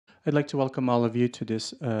I'd like to welcome all of you to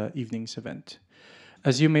this evening's event.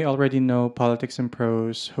 As you may already know, Politics and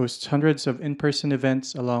Prose hosts hundreds of in person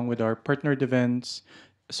events along with our partnered events,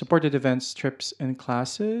 supported events, trips, and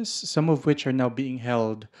classes, some of which are now being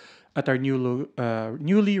held at our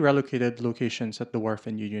newly relocated locations at the Wharf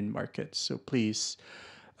and Union Markets. So please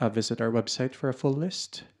visit our website for a full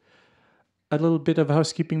list. A little bit of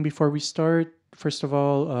housekeeping before we start. First of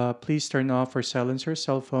all, please turn off or silence your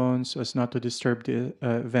cell phones so as not to disturb the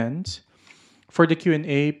event. For the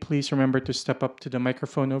Q&A, please remember to step up to the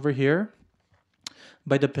microphone over here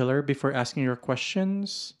by the pillar before asking your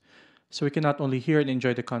questions so we can not only hear and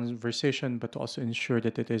enjoy the conversation but also ensure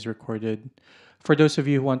that it is recorded. For those of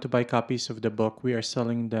you who want to buy copies of the book, we are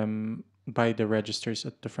selling them by the registers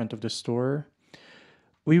at the front of the store.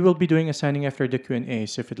 We will be doing a signing after the Q&A,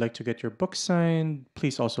 so if you'd like to get your book signed,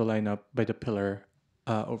 please also line up by the pillar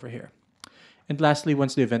over here. And lastly,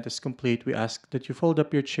 once the event is complete, we ask that you fold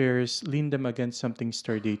up your chairs, lean them against something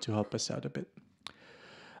sturdy to help us out a bit.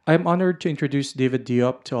 I am honored to introduce David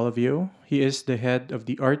Diop to all of you. He is the head of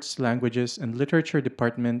the Arts, Languages, and Literature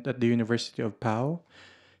Department at the University of Pau.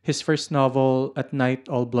 His first novel, At Night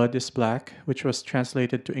All Blood is Black, which was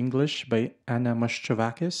translated to English by Anna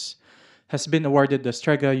Moschovakis, has been awarded the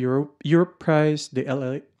Strega Europe Prize, the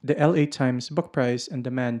LA Times Book Prize, and the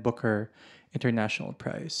Man Booker International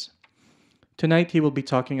Prize. Tonight, he will be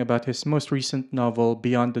talking about his most recent novel,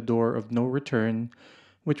 Beyond the Door of No Return,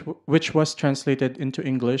 which was translated into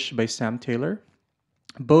English by Sam Taylor.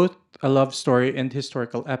 Both a love story and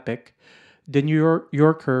historical epic, the New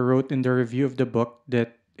Yorker wrote in the review of the book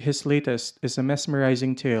that his latest is a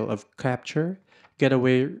mesmerizing tale of capture,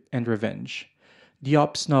 getaway, and revenge.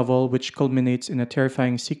 Diop's novel, which culminates in a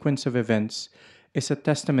terrifying sequence of events, is a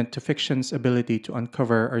testament to fiction's ability to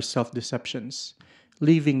uncover our self deceptions,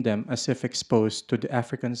 leaving them as if exposed to the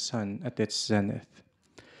African sun at its zenith.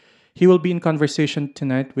 He will be in conversation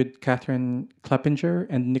tonight with Catherine Kleppinger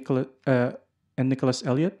and Nicholas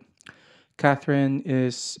Elliott. Catherine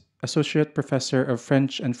is Associate Professor of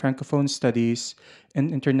French and Francophone Studies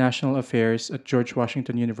and International Affairs at George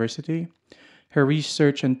Washington University. Her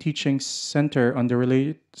research and teaching center on the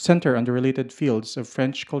related fields of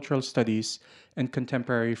French cultural studies and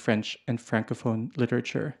contemporary French and Francophone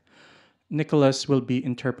literature. Nicholas will be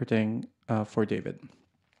interpreting for David.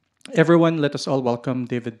 Everyone, let us all welcome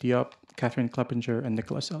David Diop, Catherine Kleppinger, and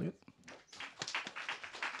Nicholas Elliott.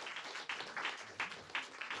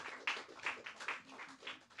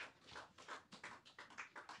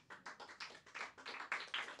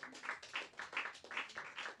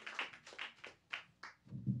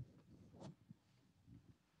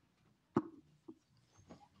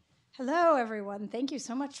 Hello, everyone. Thank you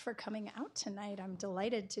so much for coming out tonight. I'm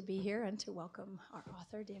delighted to be here and to welcome our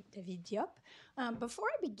author, David Diop. Before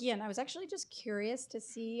I begin, I was actually just curious to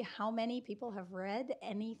see how many people have read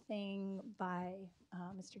anything by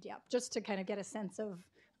Mr. Diop, just to kind of get a sense of,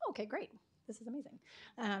 okay, great, this is amazing.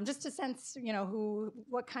 Just to sense,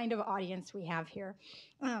 what kind of audience we have here.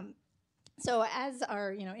 So as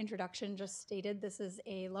our introduction just stated, this is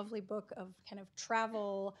a lovely book of kind of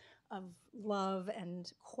travel, of love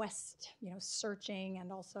and quest, searching and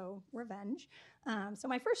also revenge. So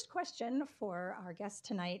my first question for our guest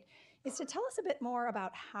tonight is to tell us a bit more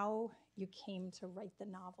about how you came to write the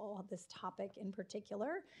novel, this topic in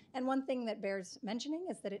particular. And one thing that bears mentioning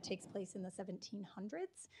is that it takes place in the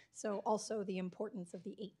 1700s, so also the importance of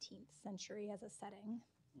the 18th century as a setting.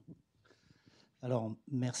 Alors,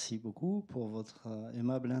 merci beaucoup pour votre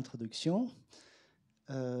aimable introduction.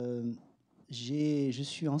 Je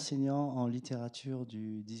suis enseignant en littérature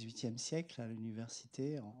du XVIIIe siècle à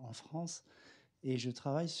l'université en France et je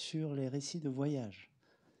travaille sur les récits de voyage.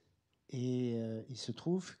 Et il se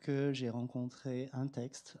trouve que j'ai rencontré un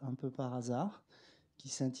texte un peu par hasard qui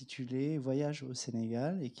s'intitulait « Voyage au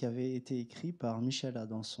Sénégal » et qui avait été écrit par Michel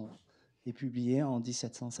Adanson et publié en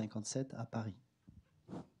 1757 à Paris.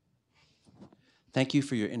 Thank you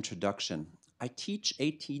for your introduction. I teach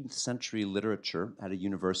 18th century literature at a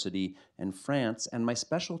university in France, and my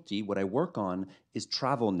specialty, what I work on, is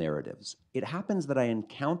travel narratives. It happens that I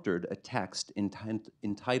encountered a text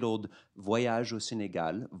entitled Voyage au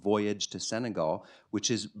Sénégal, Voyage to Senegal,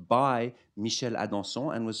 which is by Michel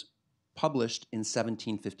Adanson and was published in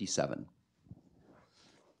 1757.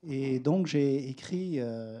 Et donc, j'ai écrit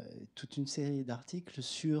toute une série d'articles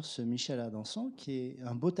sur ce Michel Adanson, qui est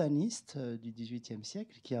un botaniste du XVIIIe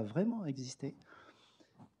siècle, qui a vraiment existé.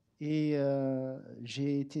 Et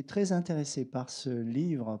j'ai été très intéressé par ce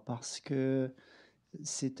livre parce que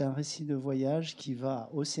c'est un récit de voyage qui va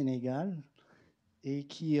au Sénégal et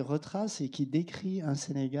qui retrace et qui décrit un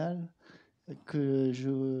Sénégal que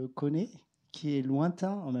je connais, qui est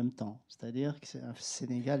lointain en même temps. C'est-à-dire que c'est un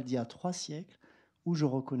Sénégal d'il y a 3 siècles où je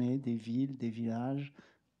reconnais des villes, des villages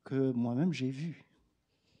que moi-même j'ai vus.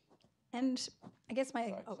 And I guess my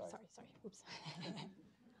sorry. Oops.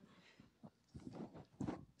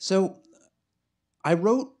 So I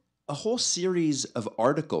wrote a whole series of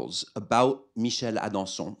articles about Michel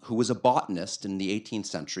Adanson, who was a botanist in the 18th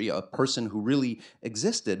century, a person who really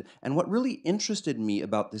existed. And what really interested me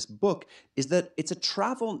about this book is that it's a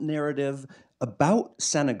travel narrative about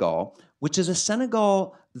Senegal, which is a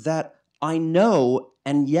Senegal that I know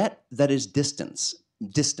and yet that is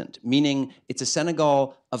distant, meaning it's a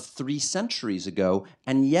Senegal of 3 centuries ago,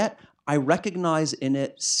 and yet I recognize in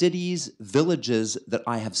it cities, villages that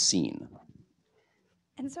I have seen.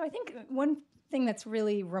 And so I think one thing that's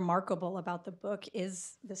really remarkable about the book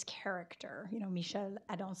is this character, Michel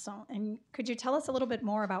Adanson. And could you tell us a little bit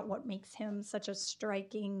more about what makes him such a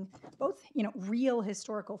striking, both, real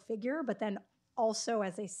historical figure, but then also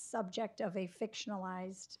as a subject of a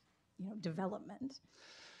fictionalized, development?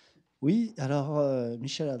 Oui, alors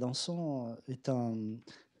Michel Adanson est un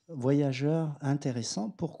voyageur intéressant.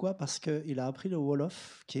 Pourquoi? Parce qu'il a appris le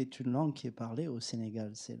Wolof, qui est une langue qui est parlée au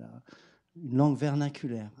Sénégal. C'est une langue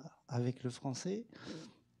vernaculaire avec le français.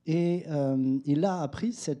 Et il a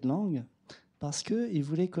appris cette langue parce qu'il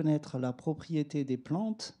voulait connaître la propriété des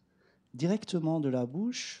plantes directement de la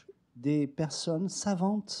bouche des personnes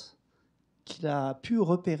savantes qu'il a pu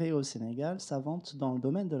repérer au Sénégal, savantes dans le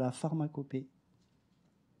domaine de la pharmacopée.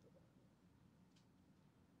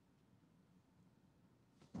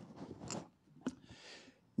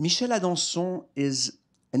 Michel Adanson is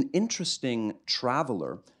an interesting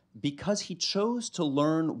traveler because he chose to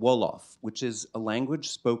learn Wolof, which is a language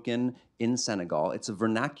spoken in Senegal. It's a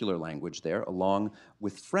vernacular language there, along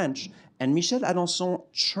with French. And Michel Adanson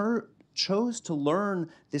chose to learn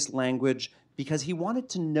this language because he wanted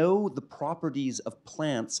to know the properties of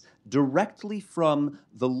plants directly from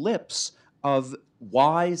the lips of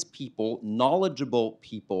wise people, knowledgeable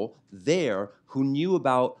people there who knew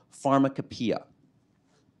about pharmacopoeia.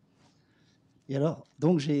 Et alors,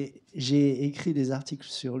 donc j'ai écrit des articles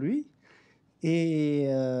sur lui, et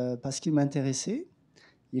parce qu'il m'intéressait.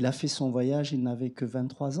 Il a fait son voyage, il n'avait que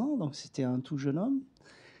 23 ans, donc c'était un tout jeune homme.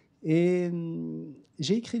 Et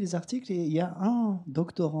j'ai écrit des articles, et il y a un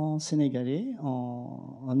doctorant sénégalais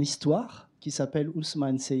en histoire qui s'appelle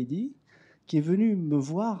Ousmane Seydi, qui est venu me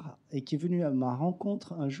voir et qui est venu à ma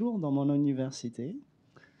rencontre un jour dans mon université,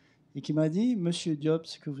 et qui m'a dit: Monsieur Diop,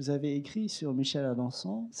 ce que vous avez écrit sur Michel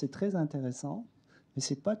Adanson, c'est très intéressant, mais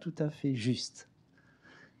ce n'est pas tout à fait juste.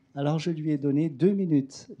 Alors je lui ai donné 2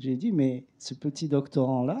 minutes. J'ai dit: mais ce petit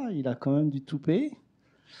doctorant-là, il a quand même du toupet.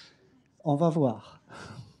 On va voir.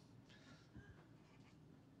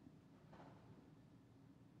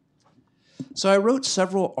 So I wrote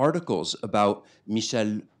several articles about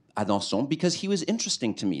Michel Adanson because he was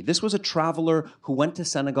interesting to me. This was a traveler who went to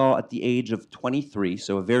Senegal at the age of 23,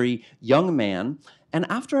 so a very young man. And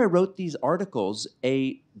after I wrote these articles,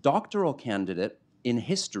 a doctoral candidate in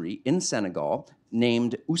history in Senegal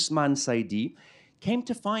named Ousmane Saidi came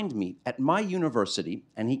to find me at my university,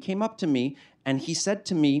 and he came up to me and he said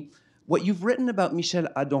to me, "What you've written about Michel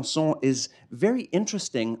Adanson is very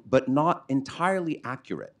interesting, but not entirely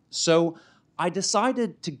accurate." So I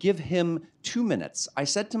decided to give him 2 minutes. I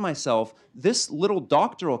said to myself, this little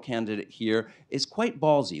doctoral candidate here is quite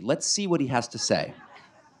ballsy. Let's see what he has to say.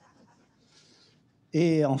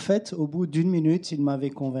 Et en fait, au bout d'1 minute, il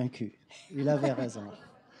m'avait convaincu. Il avait raison.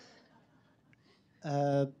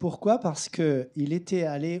 Pourquoi? Parce qu'il était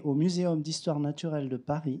allé au Muséum d'histoire naturelle de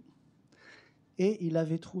Paris et il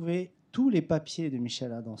avait trouvé tous les papiers de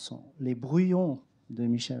Michel Adanson, les brouillons de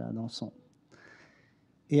Michel Adanson.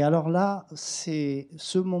 Et alors là, c'est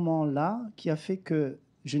ce moment-là qui a fait que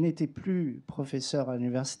je n'étais plus professeur à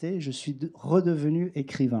l'université, je suis redevenu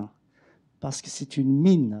écrivain. Parce que c'est une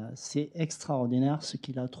mine, c'est extraordinaire ce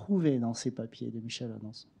qu'il a trouvé dans ces papiers de Michel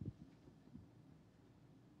Adanson.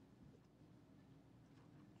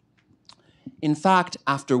 In fact,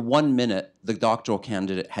 after 1 minute, the doctoral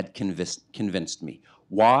candidate had convinced me.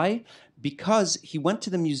 Why? Because he went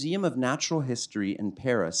to the Museum of Natural History in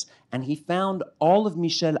Paris and he found all of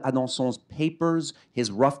Michel Adanson's papers,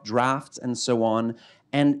 his rough drafts, and so on.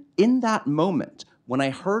 And in that moment, when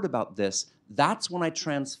I heard about this, that's when I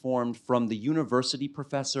transformed from the university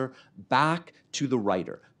professor back to the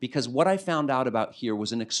writer. Because what I found out about here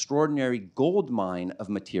was an extraordinary gold mine of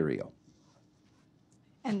material.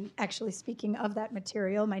 And actually, speaking of that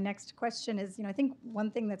material, my next question is, I think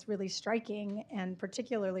one thing that's really striking, and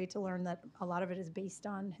particularly to learn that a lot of it is based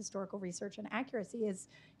on historical research and accuracy, is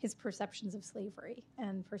his perceptions of slavery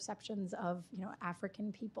and perceptions of,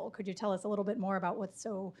 African people. Could you tell us a little bit more about what's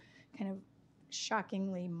so kind of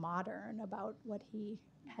shockingly modern about what he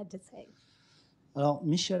had to say? Alors,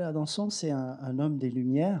 Michel Adanson, c'est un homme des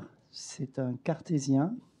Lumières, c'est un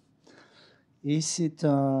cartésien, et c'est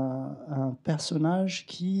un personnage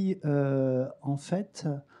qui, en fait,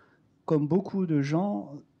 comme beaucoup de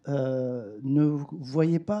gens, ne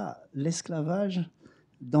voyait pas l'esclavage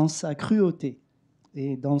dans sa cruauté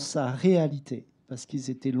et dans sa réalité, parce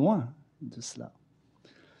qu'ils étaient loin de cela.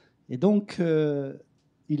 Et donc,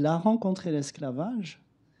 il a rencontré l'esclavage,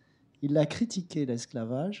 il a critiqué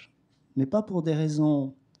l'esclavage, mais pas pour des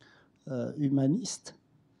raisons humanistes,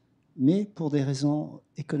 mais pour des raisons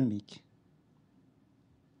économiques.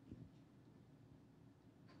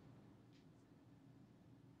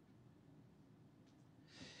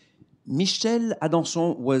 Michel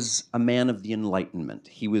Adanson was a man of the Enlightenment.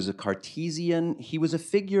 He was a Cartesian. He was a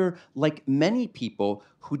figure like many people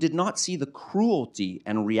who did not see the cruelty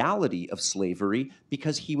and reality of slavery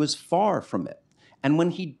because he was far from it. And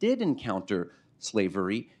when he did encounter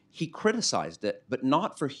slavery, he criticized it, but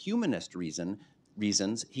not for humanist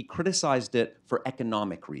reasons. He criticized it for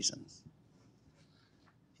economic reasons.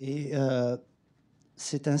 Et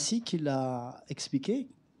c'est ainsi qu'il a expliqué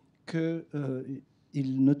que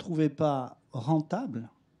il ne trouvait pas rentable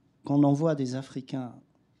qu'on envoie des Africains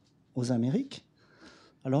aux Amériques,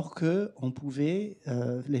 alors qu'on pouvait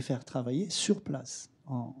les faire travailler sur place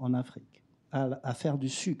en Afrique, à faire du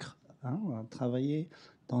sucre, à travailler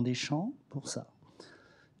dans des champs pour ça.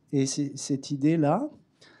 Et cette idée-là,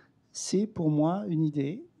 c'est pour moi une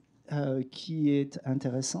idée qui est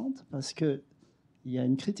intéressante parce qu'il y a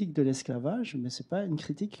une critique de l'esclavage, mais ce n'est pas une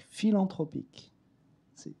critique philanthropique.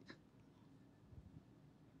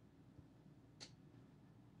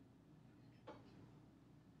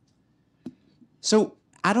 So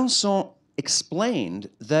Adanson explained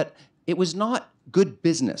that it was not good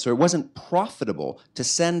business, or it wasn't profitable to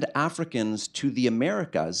send Africans to the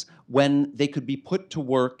Americas when they could be put to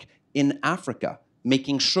work in Africa,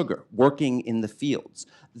 making sugar, working in the fields.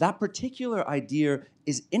 That particular idea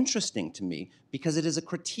is interesting to me because it is a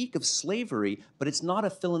critique of slavery, but it's not a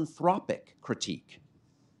philanthropic critique.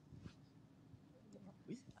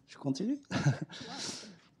 Oui, je continue.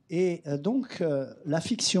 Et donc, la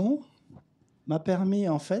fiction m'a permis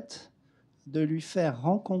en fait de lui faire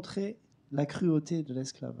rencontrer la cruauté de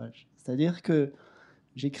l'esclavage. C'est-à-dire que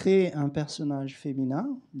j'ai créé un personnage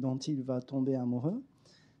féminin dont il va tomber amoureux,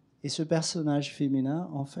 et ce personnage féminin,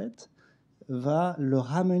 en fait, va le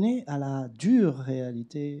ramener à la dure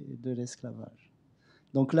réalité de l'esclavage.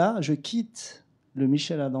 Donc là, je quitte le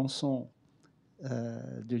Michel Adanson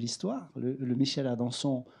de l'histoire, le Michel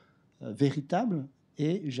Adanson véritable,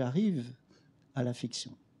 et j'arrive à la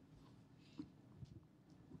fiction.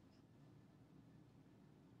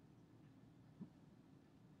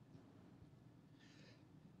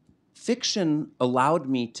 Fiction allowed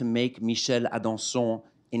me to make Michel Adanson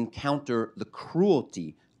encounter the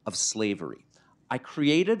cruelty of slavery. I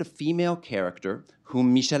created a female character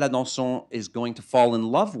whom Michel Adanson is going to fall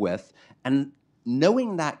in love with, and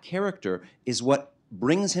knowing that character is what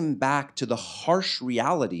brings him back to the harsh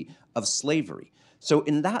reality of slavery. So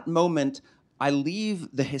in that moment, I leave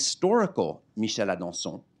the historical Michel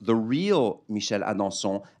Adanson, the real Michel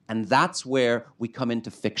Adanson, and that's where we come into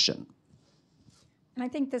fiction. And I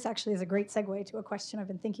think this actually is a great segue to a question I've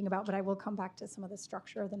been thinking about, but I will come back to some of the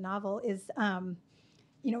structure of the novel, is,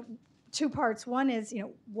 two parts. One is,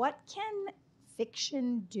 what can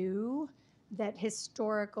fiction do that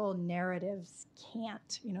historical narratives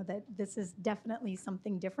can't? That this is definitely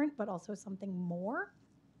something different, but also something more.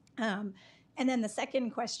 And then the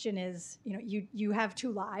second question is, you have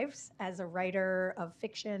two lives as a writer of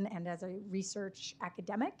fiction and as a research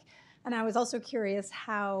academic. And I was also curious,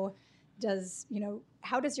 how does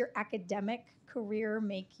your academic career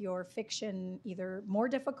make your fiction either more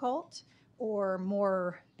difficult or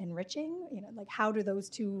more enriching? How do those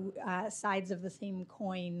two sides of the same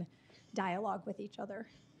coin dialogue with each other?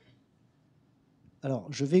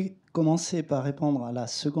 Alors, je vais commencer par répondre à la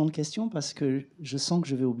seconde question parce que je sens que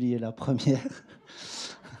je vais oublier la première.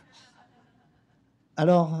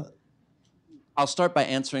 Alors, I'll start by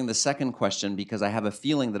answering the second question because I have a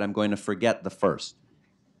feeling that I'm going to forget the first.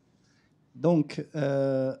 Donc,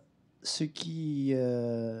 ce qui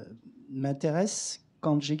m'intéresse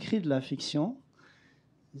quand j'écris de la fiction,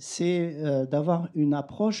 c'est d'avoir une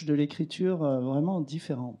approche de l'écriture vraiment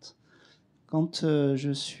différente. Quand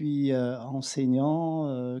je suis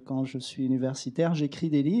enseignant, quand je suis universitaire, j'écris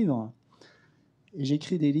des livres. Et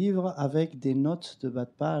j'écris des livres avec des notes de bas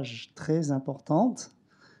de page très importantes.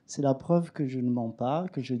 C'est la preuve que je ne mens pas,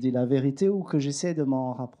 que je dis la vérité ou que j'essaie de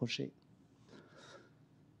m'en rapprocher.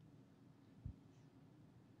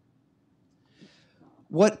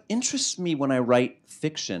 What interests me when I write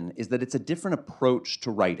fiction is that it's a different approach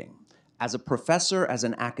to writing. As a professor, as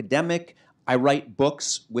an academic, I write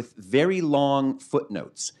books with very long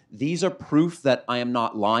footnotes. These are proof that I am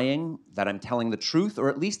not lying, that I'm telling the truth, or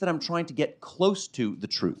at least that I'm trying to get close to the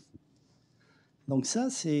truth. Donc ça,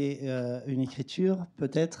 c'est une écriture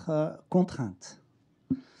peut-être contrainte.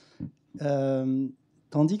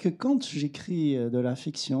 Tandis que quand j'écris de la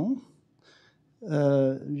fiction,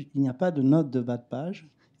 il n'y a pas de notes de bas de page.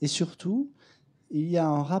 Et surtout, il y a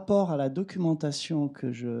un rapport à la documentation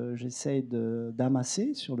que j'essaie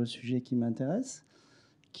d'amasser sur le sujet qui m'intéresse,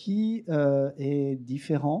 qui est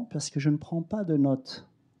différent parce que je ne prends pas de notes.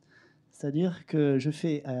 C'est-à-dire que je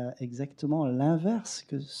fais exactement l'inverse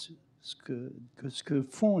que ce que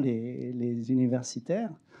font les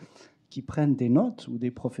universitaires qui prennent des notes, ou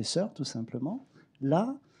des professeurs tout simplement.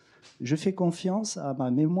 Là, je fais confiance à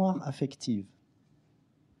ma mémoire affective.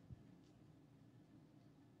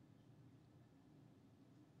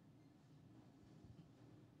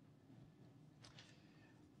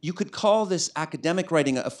 You could call this academic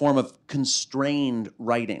writing a form of constrained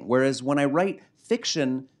writing, whereas when I write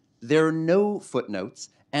fiction, there are no footnotes,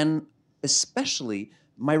 and especially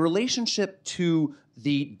my relationship to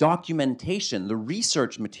the documentation, the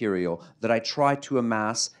research material that I try to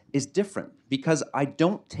amass is different because I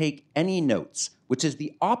don't take any notes, which is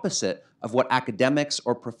the opposite of what academics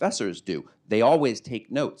or professors do. They always take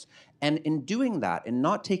notes. And in doing that, in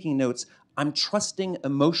not taking notes, I'm trusting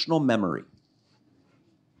emotional memory.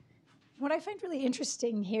 What I find really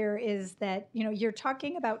interesting here is that, you know, you're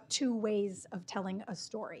talking about two ways of telling a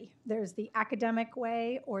story. There's the academic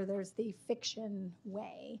way or there's the fiction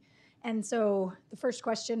way. And so the first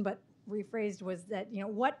question, but rephrased, was that, you know,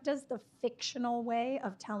 what does the fictional way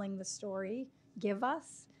of telling the story give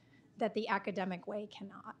us that the academic way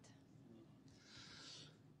cannot?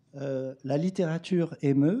 La littérature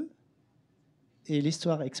émeut et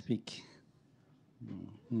l'histoire explique.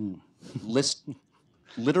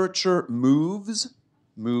 Literature moves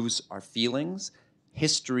our feelings.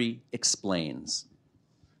 History explains.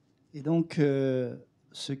 Et donc,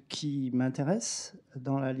 ce qui m'intéresse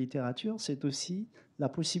dans la littérature, c'est aussi la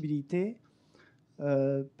possibilité,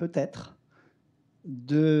 peut-être,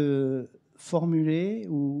 de formuler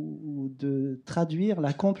ou de traduire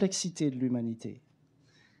la complexité de l'humanité.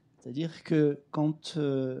 C'est-à-dire que quand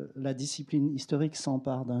la discipline historique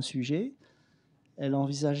s'empare d'un sujet, elle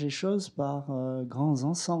envisage les choses par grands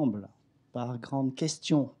ensembles, par grandes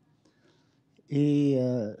questions. Et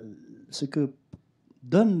ce que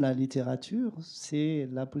donne la littérature, c'est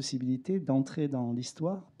la possibilité d'entrer dans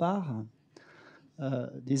l'histoire par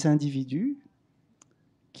des individus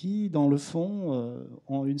qui, dans le fond,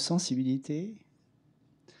 ont une sensibilité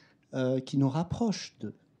qui nous rapproche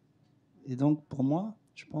d'eux. Et donc, pour moi,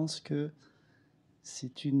 je pense que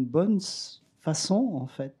c'est une bonne façon, en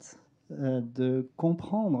fait, de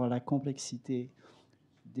comprendre la complexité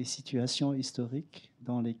des situations historiques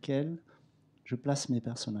dans lesquelles je place mes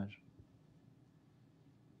personnages.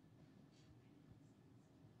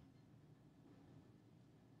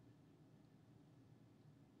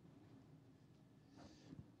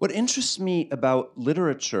 What interests me about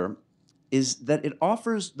literature is that it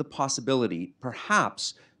offers the possibility,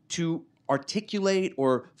 perhaps, to articulate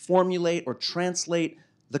or formulate or translate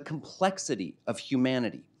the complexity of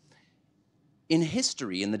humanity. In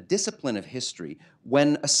history, in the discipline of history,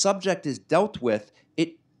 when a subject is dealt with,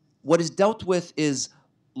 what is dealt with is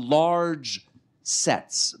large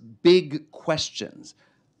sets, big questions.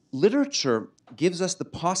 Literature gives us the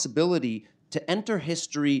possibility to enter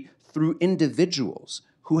history through individuals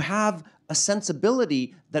who have a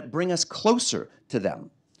sensibility that bring us closer to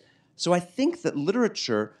them. So I think that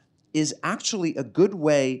literature is actually a good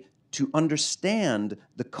way to understand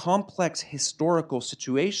the complex historical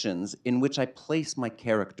situations in which I place my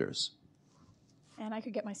characters. And I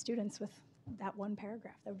could get my students with that one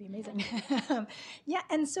paragraph. That would be amazing. Yeah,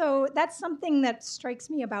 and so that's something that strikes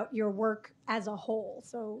me about your work as a whole.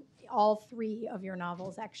 So all three of your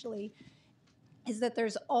novels, actually, is that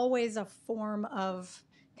there's always a form of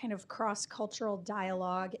kind of cross-cultural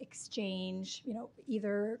dialogue, exchange, you know,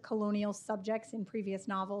 either colonial subjects in previous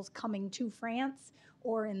novels coming to France,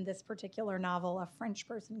 or in this particular novel, a French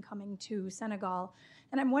person coming to Senegal.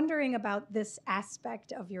 And I'm wondering about this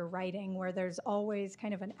aspect of your writing where there's always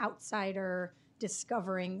kind of an outsider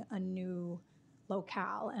discovering a new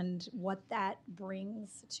locale and what that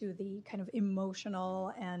brings to the kind of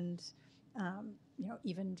emotional and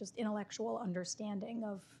even just intellectual understanding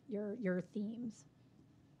of your themes.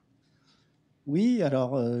 Oui,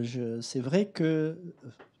 alors c'est vrai que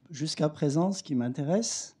jusqu'à présent, ce qui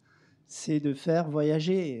m'intéresse, c'est de faire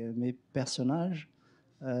voyager mes personnages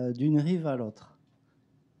d'une rive à l'autre.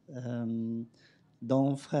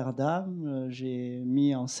 Dans Frères d'âme, j'ai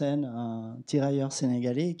mis en scène un tirailleur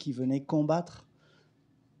sénégalais qui venait combattre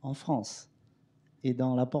en France. Et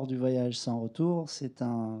dans La Porte du voyage sans retour, c'est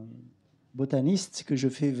un botaniste que je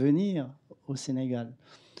fais venir au Sénégal.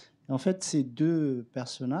 Et en fait, ces deux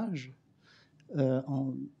personnages,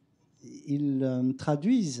 ils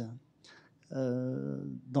traduisent,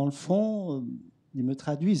 dans le fond, ils me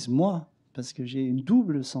traduisent moi, parce que j'ai une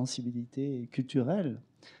double sensibilité culturelle,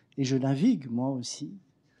 et je navigue moi aussi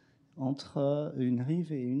entre une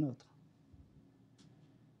rive et une autre.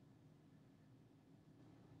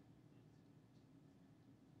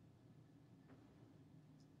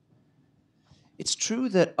 It's true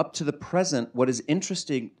that up to the present, what has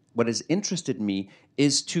interested me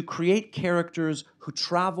is to create characters who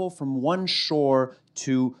travel from one shore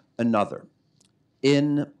to another.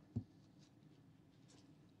 In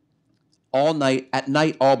At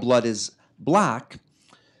Night, All Blood is Black,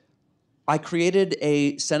 I created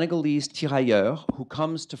a Senegalese tirailleur who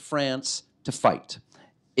comes to France to fight.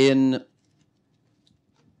 In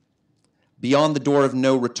Beyond the Door of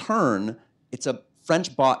No Return, it's a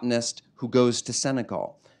French botanist who goes to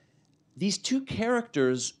Senegal. These two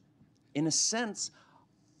characters, in a sense,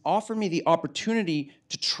 offer me the opportunity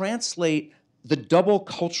to translate the double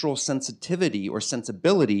cultural sensitivity or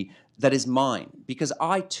sensibility that is mine, because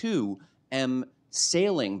I too am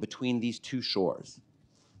sailing between these two shores.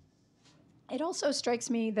 It also strikes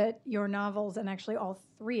me that your novels, and actually all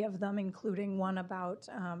three of them, including one about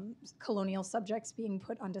colonial subjects being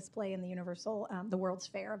put on display in the World's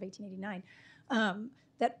Fair of 1889,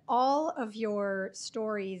 that all of your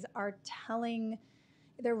stories are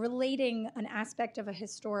they're relating an aspect of a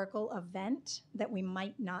historical event that we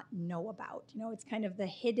might not know about. It's kind of the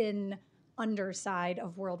hidden underside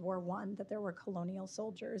of World War I, that there were colonial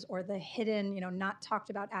soldiers, or the hidden, not talked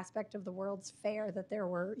about aspect of the World's Fair, that there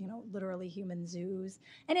were, literally human zoos.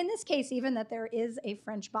 And in this case, even that there is a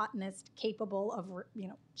French botanist capable of,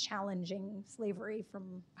 challenging slavery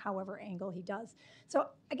from however angle he does. So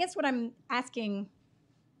I guess what I'm asking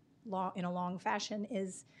in a long fashion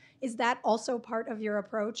is that also part of your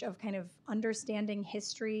approach of kind of understanding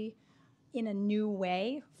history in a new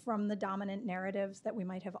way from the dominant narratives that we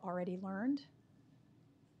might have already learned?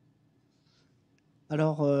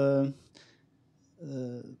 Alors,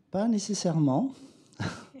 pas nécessairement.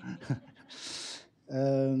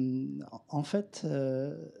 En fait,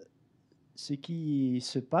 ce qui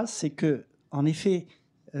se passe, c'est que, en effet,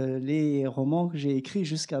 les romans que j'ai écrits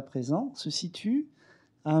jusqu'à présent se situent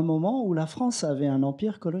à un moment où la France avait un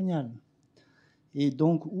empire colonial, et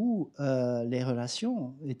donc où les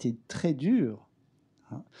relations étaient très dures.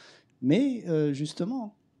 Hein. Mais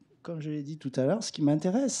justement, comme je l'ai dit tout à l'heure, ce qui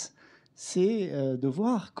m'intéresse, c'est de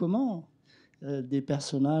voir comment des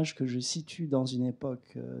personnages que je situe dans une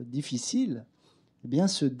époque difficile, eh bien,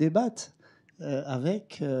 se débattent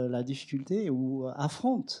avec la difficulté, ou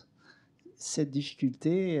affrontent cette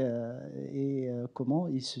difficulté, et comment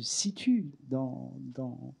ils se situent dans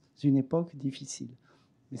une époque difficile.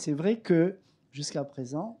 Mais c'est vrai que jusqu'à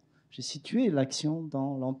présent, j'ai situé l'action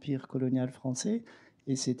dans l'Empire colonial français,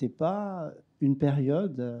 et ce n'était pas une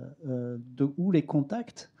période où les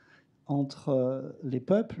contacts entre les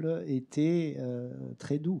peuples étaient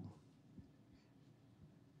très doux.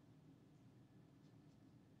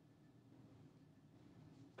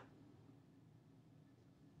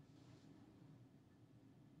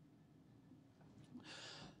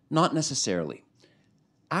 Not necessarily.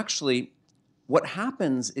 Actually, what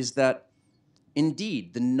happens is that,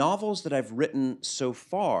 indeed, the novels that I've written so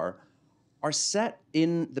far are set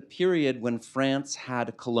in the period when France had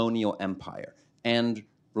a colonial empire, and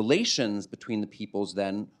relations between the peoples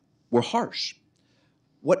then were harsh.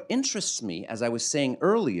 What interests me, as I was saying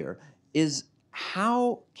earlier, is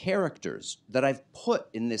how characters that I've put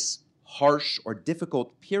in this harsh or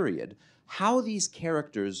difficult period, how these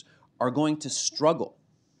characters are going to struggle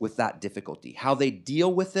with that difficulty, how they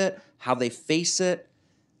deal with it, how they face it,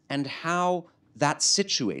 and how that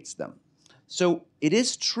situates them. So it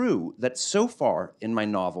is true that so far in my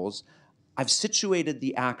novels, I've situated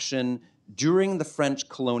the action during the French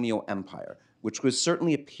colonial empire, which was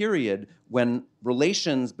certainly a period when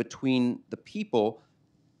relations between the people,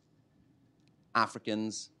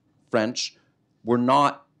 Africans, French, were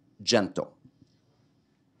not gentle.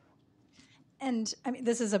 And I mean,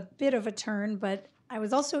 this is a bit of a turn, but I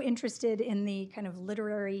was also interested in the kind of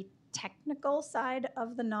literary technical side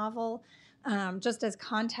of the novel. Just as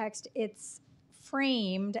context, it's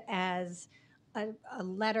framed as a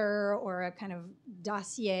letter or a kind of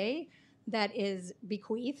dossier that is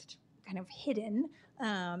bequeathed, kind of hidden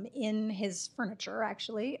in his furniture,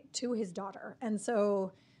 actually, to his daughter. And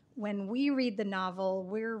so when we read the novel,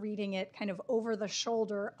 we're reading it kind of over the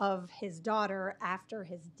shoulder of his daughter after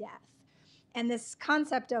his death. And this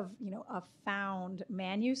concept of, a found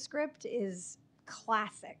manuscript is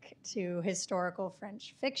classic to historical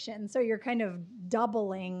French fiction. So you're kind of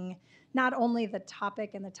doubling not only the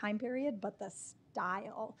topic and the time period, but the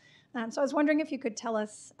style. So I was wondering if you could tell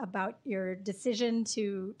us about your decision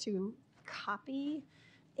to copy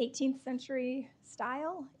 18th century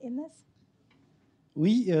style in this.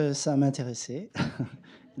 Oui, ça m'intéressait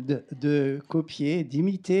de copier,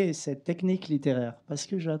 d'imiter cette technique littéraire, parce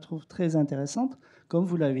que je la trouve très intéressante. Comme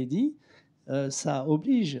vous l'avez dit, ça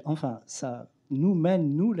oblige, ça nous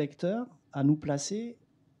mène, nous lecteurs, à nous placer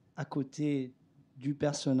à côté du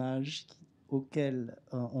personnage auquel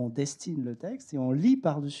on destine le texte et on lit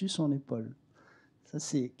par-dessus son épaule. Ça,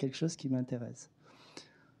 c'est quelque chose qui m'intéresse.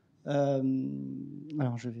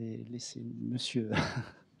 Alors, je vais laisser monsieur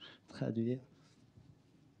traduire.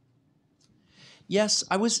 Yes,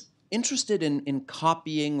 I was interested in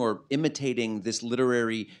copying or imitating this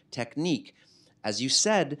literary technique. As you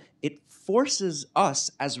said, it forces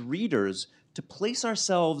us as readers to place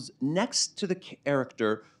ourselves next to the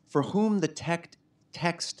character for whom the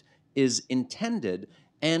text is intended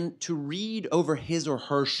and to read over his or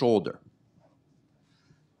her shoulder.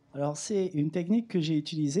 Alors, c'est une technique que j'ai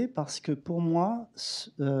utilisée parce que pour moi,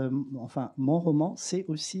 mon roman, c'est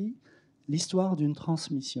aussi l'histoire d'une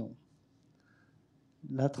transmission.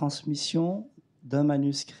 La transmission d'un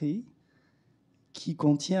manuscrit qui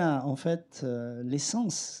contient en fait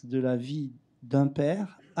l'essence de la vie d'un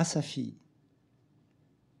père à sa fille.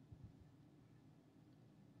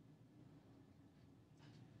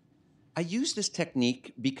 I use this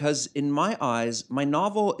technique because, in my eyes, my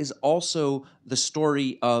novel is also the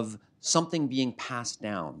story of something being passed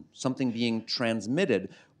down, something being transmitted.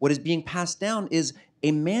 What is being passed down is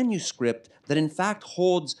a manuscript that, in fact,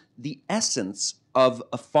 holds the essence of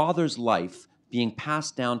a father's life being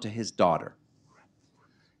passed down to his daughter.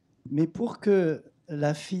 Mais pour que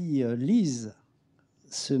la fille lise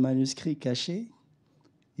ce manuscrit caché,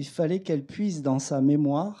 il fallait qu'elle puise dans sa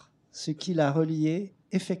mémoire ce qui la reliait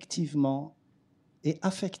effectivement et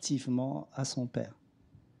affectivement à son père.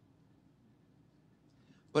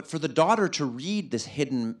 But for the daughter to read this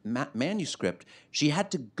hidden manuscript, she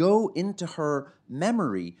had to go into her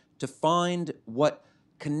memory to find what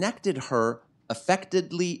connected her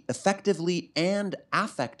effectively and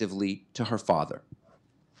affectively to her father.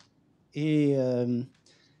 Et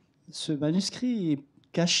ce manuscrit est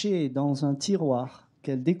caché dans un tiroir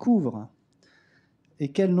qu'elle découvre et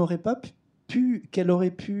qu'elle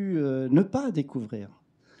aurait pu ne pas découvrir.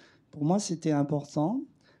 Pour moi, c'était important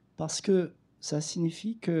parce que ça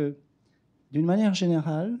signifie que, d'une manière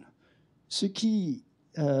générale, ceux qui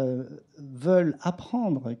veulent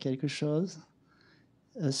apprendre quelque chose,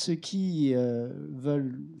 ceux qui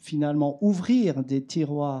veulent finalement ouvrir des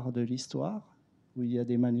tiroirs de l'histoire, où il y a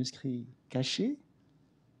des manuscrits cachés,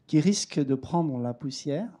 qui risquent de prendre la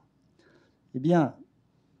poussière, eh bien,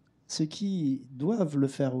 ceux qui doivent le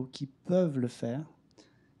faire ou qui peuvent le faire,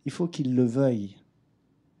 il faut qu'ils le veuillent,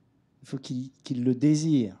 il faut qu'ils le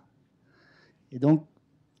désirent. Et donc,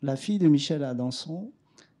 la fille de Michel Adanson,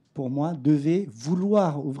 pour moi, devait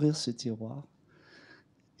vouloir ouvrir ce tiroir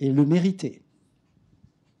et le mériter.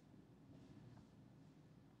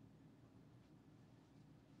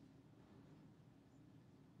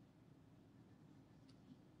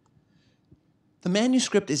 The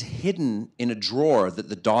manuscript is hidden in a drawer that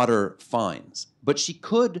the daughter finds, but she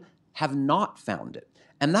could have not found it.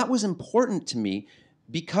 And that was important to me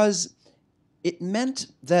because it meant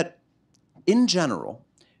that, in general,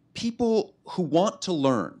 people who want to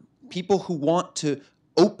learn, people who want to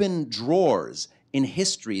open drawers in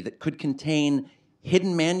history that could contain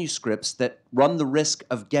hidden manuscripts that run the risk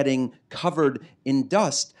of getting covered in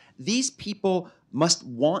dust, these people must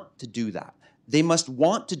want to do that. They must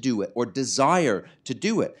want to do it or desire to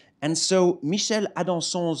do it. And so Michel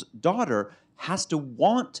Adanson's daughter has to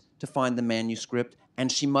want to find the manuscript and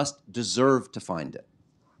she must deserve to find it.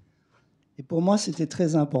 Et pour moi, c'était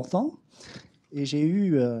très important. Et j'ai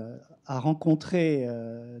eu à rencontrer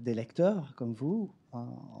des lecteurs comme vous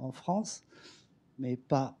en France, mais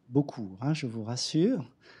pas beaucoup, je vous rassure,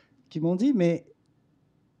 qui m'ont dit, mais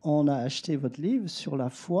on a acheté votre livre sur la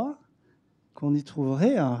foi qu'on y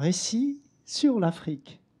trouverait un récit sur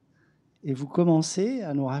l'Afrique. Et vous commencez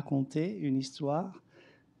à nous raconter une histoire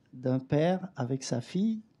d'un père avec sa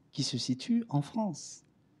fille qui se situe en France.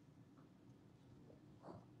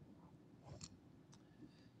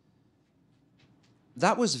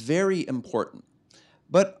 That was very important.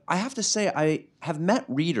 But I have to say, I have met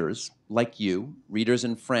readers like you, readers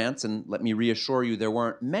in France, and let me reassure you, there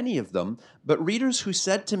weren't many of them, but readers who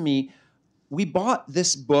said to me, we bought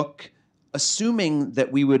this book assuming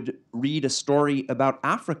that we would read a story about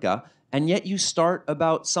Africa, and yet you start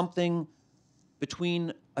about something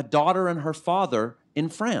between a daughter and her father in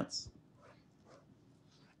France.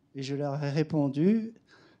 Et je leur ai répondu,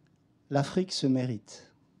 l'Afrique se mérite.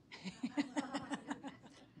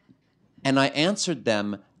 And I answered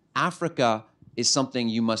them, Africa is something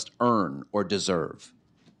you must earn or deserve.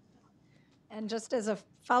 And just as a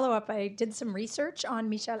follow-up, I did some research on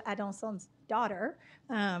Michel Adanson's daughter,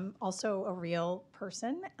 also a real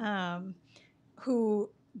person, who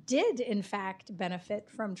did, in fact, benefit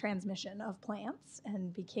from transmission of plants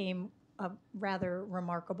and became a rather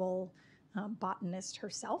remarkable botanist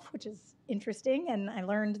herself, which is interesting. And I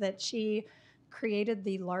learned that she created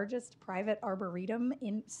the largest private arboretum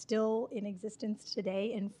still in existence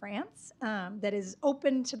today in France that is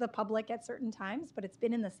open to the public at certain times, but it's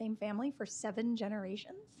been in the same family for 7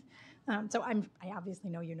 generations. So I obviously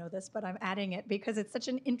know you know this, but I'm adding it because it's such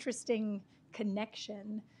an interesting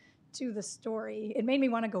connection to the story. It made me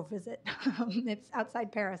want to go visit. It's outside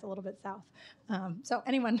Paris, a little bit south. So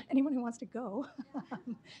anyone who wants to go,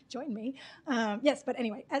 join me. Yes, but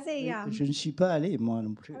anyway, as a... Je ne suis pas allé, moi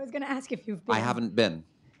non plus. I was going to ask if you've been. I haven't been.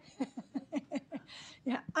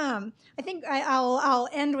 Yeah, I think I'll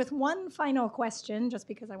end with one final question, just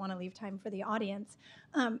because I want to leave time for the audience.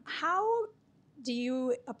 How do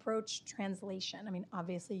you approach translation? I mean,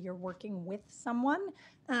 obviously you're working with someone.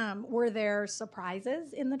 Were there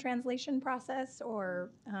surprises in the translation process, or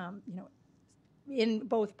in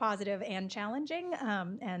both positive and challenging?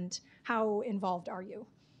 And how involved are you?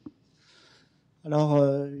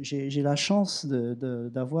 Alors, j'ai la chance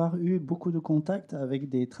d'avoir eu beaucoup de contacts avec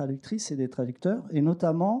des traductrices et des traducteurs, et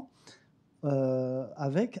notamment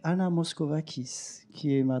avec Anna Moskovakis,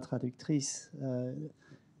 qui est ma traductrice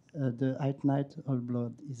de At Night All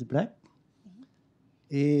Blood is Black.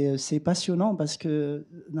 Et c'est passionnant parce que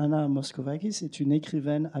Anna Moskovakis est une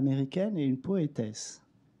écrivaine américaine et une poétesse.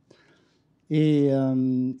 Et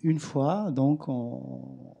une fois, donc,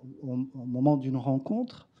 au moment d'une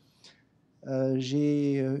rencontre,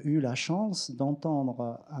 j'ai eu la chance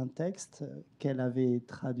d'entendre un texte qu'elle avait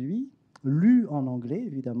traduit, lu en anglais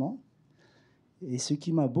évidemment. Et ce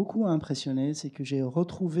qui m'a beaucoup impressionné, c'est que j'ai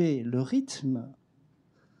retrouvé le rythme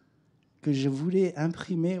que je voulais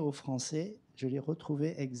imprimer au français, je l'ai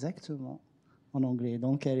retrouvé exactement en anglais.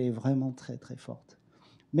 Donc elle est vraiment très très forte.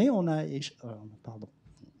 Mais on a... pardon,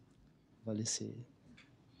 on va laisser...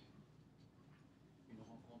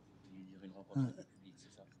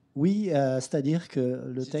 Oui, c'est-à-dire que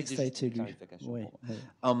le texte a été lu. Oui,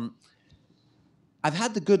 oui. I've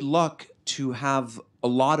had the good luck to have a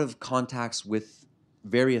lot of contacts with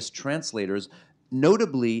various translators,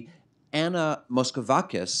 notably Anna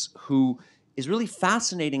Moskovakis, who is really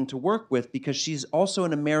fascinating to work with because she's also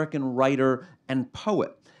an American writer and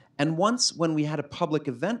poet. And once when we had a public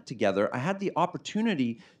event together, I had the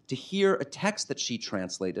opportunity to hear a text that she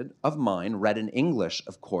translated of mine, read in English,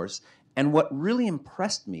 of course. And what really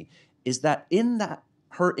impressed me is that in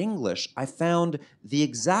her English, I found the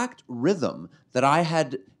exact rhythm that I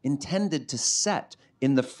had intended to set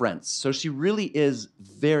in the French. So she really is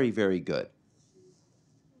very, very good.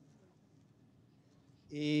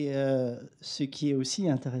 Et ce qui est aussi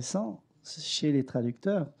intéressant chez les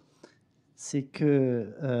traducteurs, c'est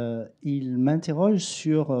qu'ils m'interrogent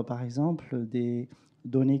sur, par exemple, des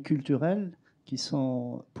données culturelles qui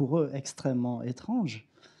sont pour eux extrêmement étranges.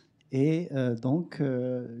 Et donc,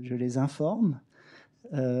 je les informe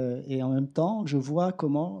et en même temps, je vois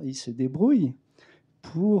comment ils se débrouillent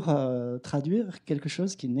pour traduire quelque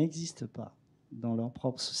chose qui n'existe pas dans leur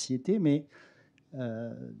propre société, mais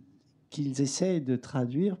qu'ils essayent de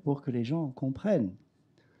traduire pour que les gens comprennent.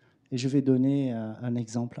 Et je vais donner un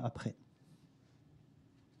exemple après.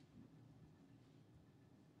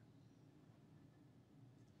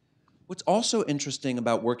 What's also interesting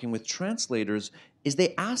about working with translators is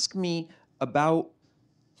they ask me about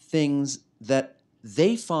things that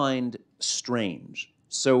they find strange.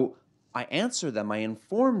 So I answer them, I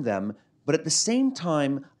inform them, but at the same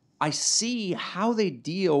time, I see how they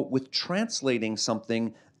deal with translating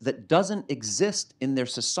something that doesn't exist in their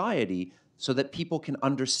society so that people can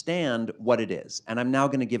understand what it is. And I'm now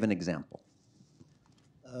going to give an example.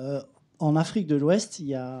 En Afrique de l'Ouest, il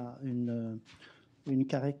y a une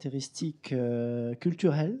caractéristique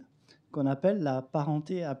culturelle qu'on appelle la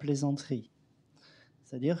parenté à plaisanterie.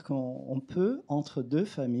 C'est-à-dire qu'on peut, entre deux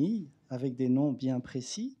familles, avec des noms bien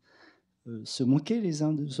précis, se moquer les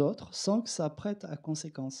uns des autres sans que ça prête à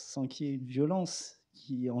conséquence, sans qu'il y ait une violence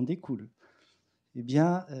qui en découle. Eh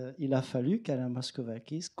bien, il a fallu qu'Alain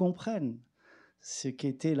Moscovakis comprenne ce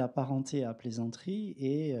qu'était la parenté à plaisanterie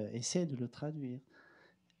et essaie de le traduire.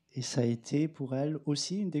 Et ça a été pour elle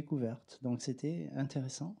aussi une découverte. Donc c'était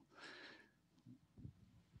intéressant.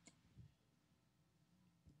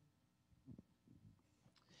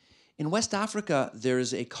 In West Africa, there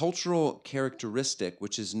is a cultural characteristic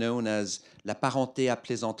which is known as la parenté à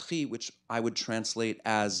plaisanterie, which I would translate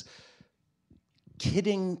as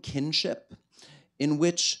kidding kinship, in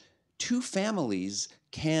which two families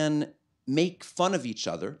can make fun of each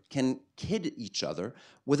other, can kid each other,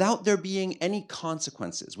 without there being any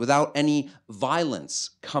consequences, without any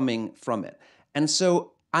violence coming from it. And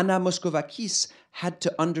so Anna Moscovakis had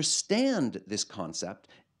to understand this concept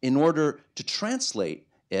in order to translate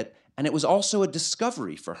it, and it was also a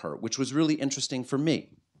discovery for her, which was really interesting for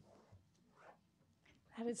me.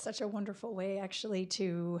 That is such a wonderful way, actually,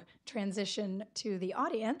 to transition to the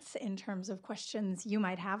audience in terms of questions you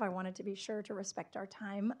might have. I wanted to be sure to respect our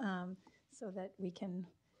time so that we can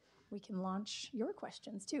launch your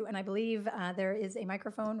questions too. And I believe there is a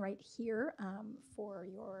microphone right here for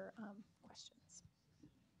your questions.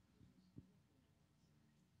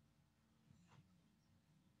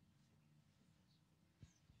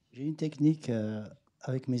 J'ai une technique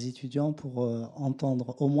avec mes étudiants pour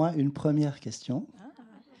entendre au moins une première question.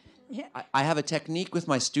 Yeah. I have a technique with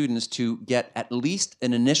my students to get at least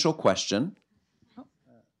an initial question.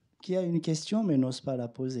 Qui a une question mais n'ose pas la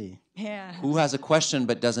poser? Yeah. Who has a question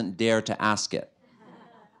but doesn't dare to ask it?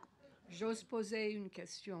 J'ose poser une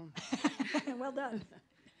question. Well done.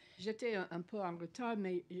 J'étais un peu en retard,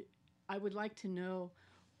 mais I would like to know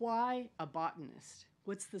why a botanist?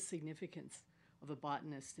 What's the significance of a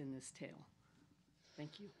botanist in this tale?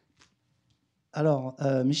 Thank you. Alors,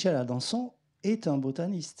 Michel Adanson est un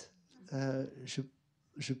botaniste. Je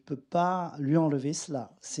ne peux pas lui enlever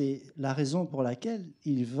cela. C'est la raison pour laquelle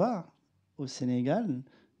il va au Sénégal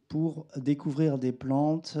pour découvrir des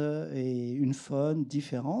plantes et une faune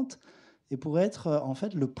différente et pour être en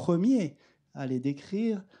fait le premier à les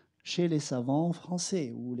décrire chez les savants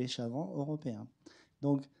français ou les savants européens.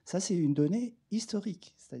 Donc ça, c'est une donnée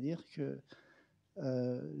historique. C'est-à-dire que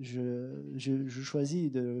je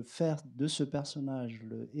choisis de faire de ce personnage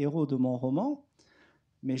le héros de mon roman,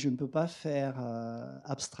 mais je ne peux pas faire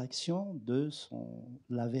abstraction de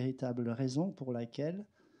la véritable raison pour laquelle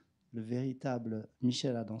le véritable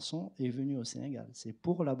Michel Adanson est venu au Sénégal. C'est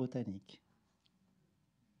pour la botanique.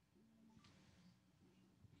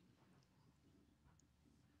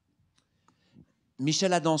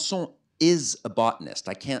 Michel Adanson is a botanist.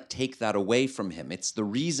 I can't take that away from him. It's the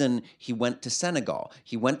reason he went to Senegal.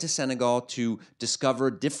 He went to Senegal to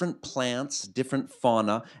discover different plants, different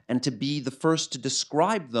fauna, and to be the first to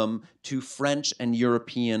describe them to French and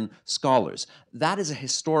European scholars. That is a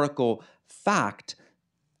historical fact.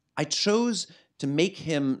 I chose to make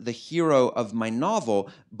him the hero of my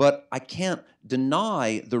novel, but I can't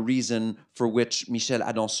deny the reason for which Michel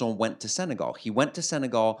Adanson went to Senegal. He went to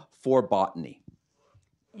Senegal for botany.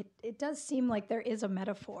 It does seem like there is a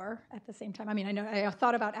metaphor at the same time. I mean, I know I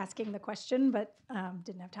thought about asking the question, but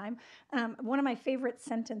didn't have time. One of my favorite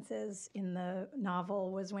sentences in the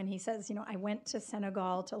novel was when he says, I went to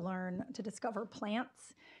Senegal to discover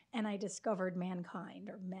plants, and I discovered mankind,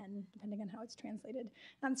 or men, depending on how it's translated.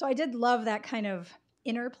 So I did love that kind of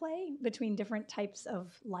interplay between different types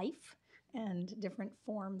of life and different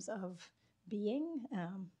forms of being.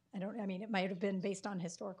 It might have been based on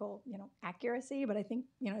historical, accuracy, but I think,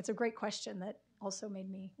 it's a great question that also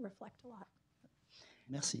made me reflect a lot.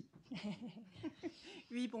 Merci.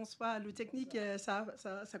 Oui, bonsoir. Le technique, ça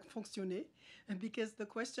fonctionnait. Because the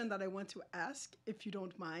question that I want to ask, if you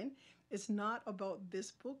don't mind, is not about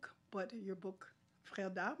this book, but your book,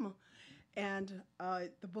 Frères d'Armes. And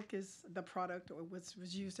the book is the product, or was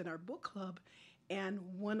used in our book club. And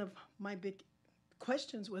one of my big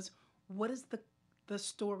questions was, what is the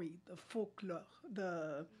story, the folklore,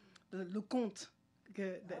 le conte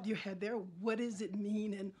that you had there? What does it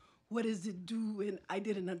mean and what does it do? And I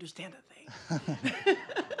didn't understand a thing.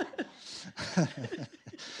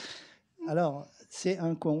 Alors, c'est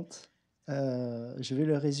un conte. Je vais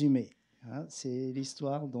le résumer. C'est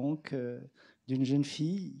l'histoire donc d'une jeune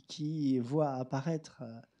fille qui voit apparaître,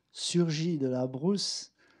 surgi de la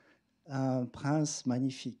brousse, un prince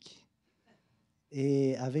magnifique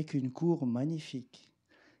et avec une cour magnifique.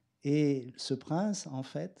 Et ce prince, en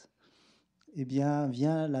fait, eh bien,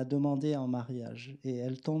 vient la demander en mariage. Et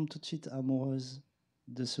elle tombe tout de suite amoureuse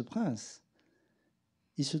de ce prince.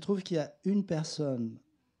 Il se trouve qu'il y a une personne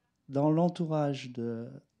dans l'entourage de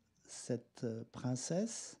cette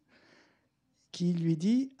princesse qui lui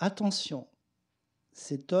dit « Attention,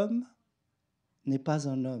 cet homme n'est pas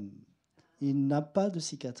un homme. Il n'a pas de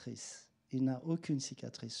cicatrice. Il n'a aucune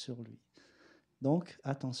cicatrice sur lui. Donc,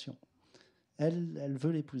 attention. » Elle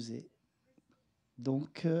veut l'épouser.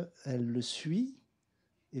 Donc, elle le suit.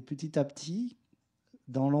 Et petit à petit,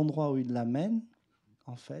 dans l'endroit où il l'amène,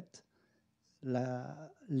 en fait, la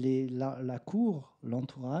cour,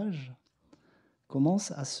 l'entourage,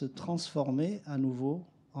 commence à se transformer à nouveau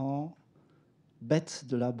en bête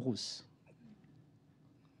de la brousse.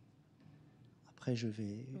 Après, je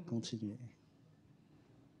vais continuer.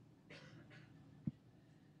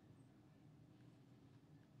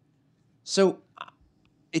 So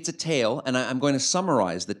it's a tale, and I'm going to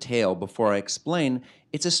summarize the tale before I explain.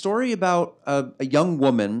 It's a story about a young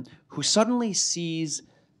woman who suddenly sees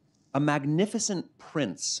a magnificent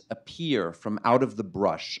prince appear from out of the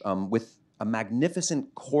brush with a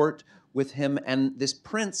magnificent court with him, and this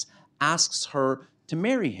prince asks her to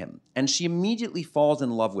marry him, and she immediately falls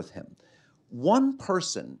in love with him. One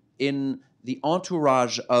person in the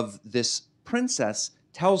entourage of this princess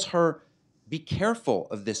tells her, "Be careful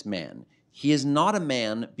of this man. He is not a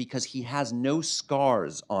man because he has no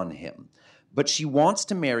scars on him." But she wants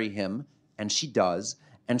to marry him, and she does,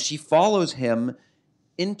 and she follows him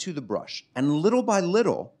into the brush. And little by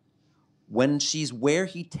little, when she's where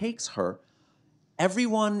he takes her,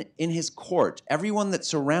 everyone in his court, everyone that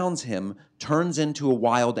surrounds him, turns into a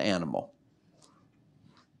wild animal.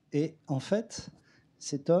 Et en fait,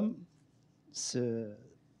 cet homme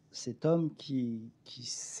qui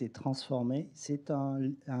s'est transformé, c'est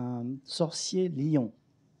un sorcier lion.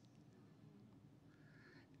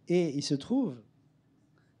 Et il se trouve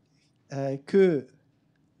que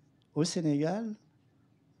au Sénégal,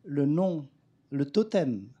 le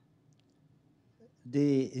totem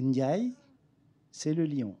des Ndiaye, c'est le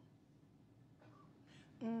lion.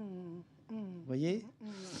 Vous voyez?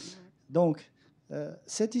 Donc,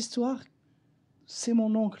 cette histoire, c'est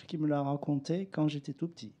mon oncle qui me l'a racontée quand j'étais tout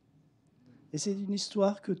petit. Et c'est une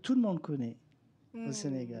histoire que tout le monde connaît au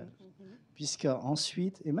Sénégal. Puisque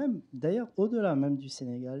ensuite, et même d'ailleurs au-delà même du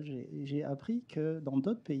Sénégal, j'ai appris que dans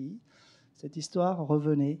d'autres pays, cette histoire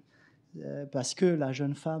revenait parce que la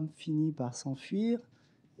jeune femme finit par s'enfuir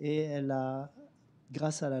et elle a,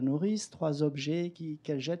 grâce à la nourrice, 3 objets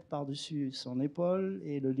qu'elle jette par-dessus son épaule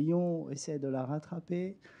et le lion essaie de la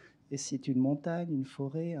rattraper. Et c'est une montagne, une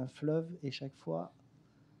forêt, un fleuve, et chaque fois,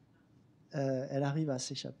 elle arrive à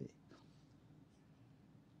s'échapper.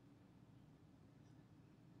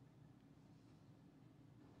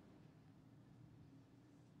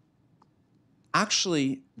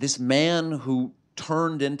 Actually, this man who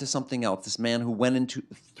turned into something else, this man who went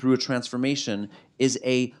through a transformation, is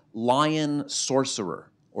a lion sorcerer,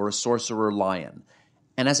 or a sorcerer lion.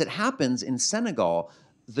 And as it happens in Senegal,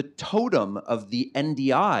 the totem of the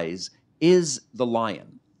NDIs is the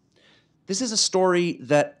lion. This is a story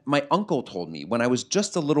that my uncle told me when I was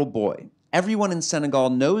just a little boy. Everyone in Senegal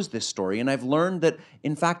knows this story, and I've learned that,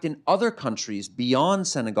 in fact, in other countries beyond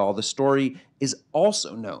Senegal, the story is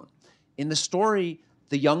also known. In the story,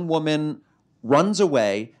 the young woman runs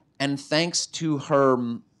away, and thanks to her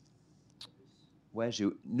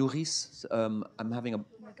nourrice, I'm having a...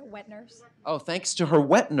 Like a wet nurse. Oh, thanks to her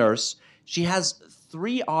wet nurse, she has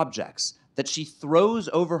 3 objects that she throws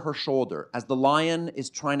over her shoulder as the lion is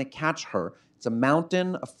trying to catch her. It's a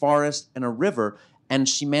mountain, a forest, and a river, and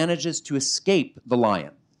she manages to escape the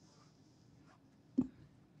lion.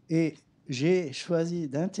 Et j'ai choisi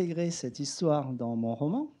d'intégrer cette histoire dans mon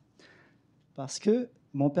roman parce que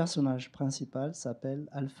mon personnage principal s'appelle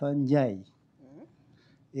Alpha Ndiaye.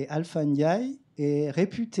 Et Alpha Ndiaye est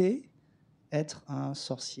réputé être un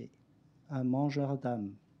sorcier, un mangeur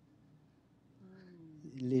d'âmes.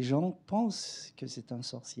 Les gens pensent que c'est un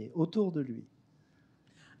sorcier autour de lui.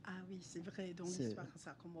 Ah oui, c'est vrai. Donc l'histoire,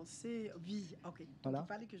 ça a commencé. Oui, ok. Donc Voilà. il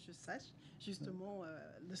fallait que je sache justement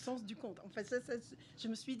le sens du conte. En fait, je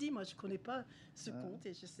me suis dit, moi, je ne connais pas ce conte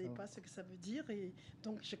et je ne sais pas ce que ça veut dire et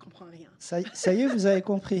donc je ne comprends rien. Ça y est, vous avez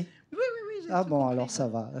compris? Oui, j'ai Ah tout bon, compris. alors ça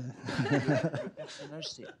va. Le personnage,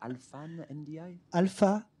 c'est Alpha Ndiaye?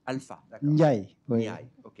 Alpha Alpha, d'accord. Ndiaye. Oui. Ndiaye,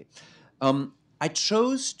 okay. I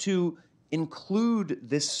chose to include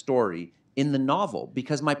this story in the novel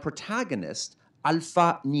because my protagonist,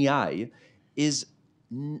 Alpha Ndiaye, is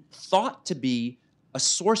thought to be a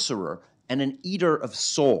sorcerer and an eater of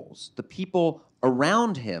souls. The people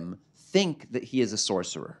around him think that he is a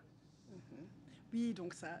sorcerer. Oui,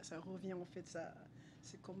 donc ça revient en fait, ça,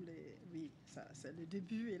 c'est comme les, oui, ça, c'est le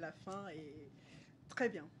début et la fin et très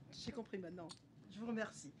bien. J'ai compris maintenant. Je vous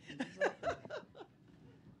remercie.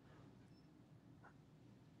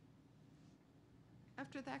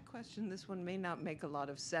 After that question, this one may not make a lot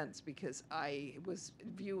of sense because I was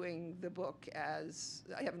viewing the book as,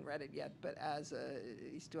 I haven't read it yet, but as a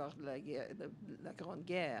histoire de la, guerre, de la Grande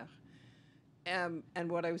Guerre. And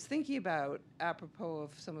what I was thinking about, apropos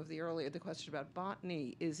of some of the question about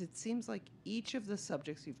botany, is it seems like each of the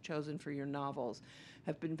subjects you've chosen for your novels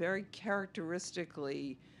have been very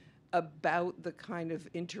characteristically about the kind of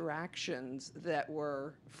interactions that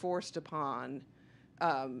were forced upon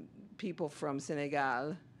people from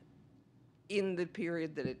Senegal in the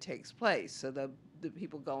period that it takes place. So the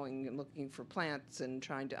people going and looking for plants and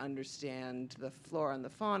trying to understand the flora and the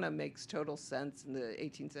fauna makes total sense in the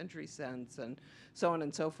 18th century sense, and so on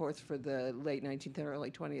and so forth for the late 19th and early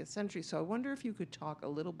 20th century. So I wonder if you could talk a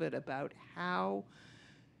little bit about how,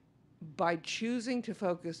 by choosing to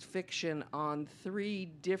focus fiction on three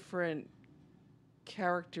different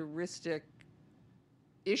characteristic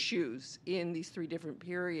issues in these three different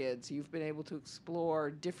periods, you've been able to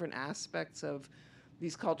explore different aspects of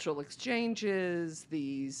these cultural exchanges,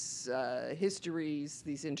 these histories,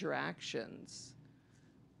 these interactions.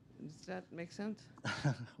 Does that make sense?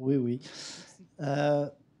 Oui, oui.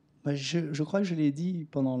 Je crois que je l'ai dit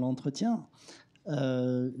pendant l'entretien.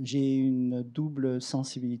 J'ai une double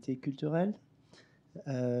sensibilité culturelle.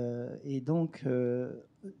 Et donc,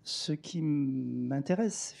 ce qui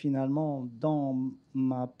m'intéresse finalement dans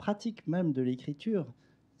ma pratique même de l'écriture,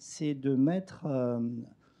 c'est de mettre,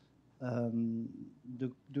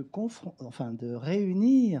 de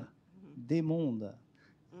réunir des mondes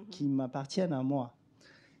qui m'appartiennent à moi.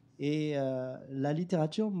 Et la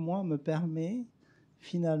littérature, moi, me permet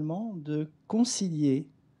finalement de concilier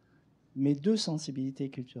mes deux sensibilités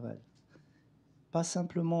culturelles. Pas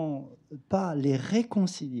simplement, pas les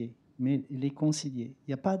réconcilier, mais les concilier. Il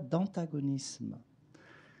n'y a pas d'antagonisme.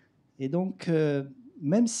 Et donc,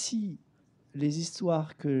 même si les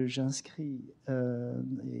histoires que j'inscris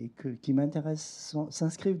et qui m'intéressent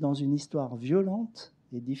s'inscrivent dans une histoire violente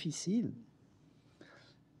et difficile,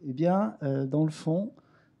 eh bien, dans le fond,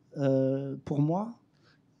 pour moi,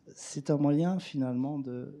 c'est un moyen finalement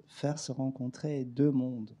de faire se rencontrer deux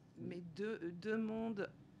mondes. Mais deux mondes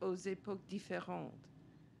aux époques différentes.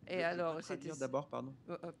 Et alors, c'était d'abord, pardon.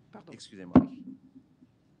 Pardon. Excusez-moi.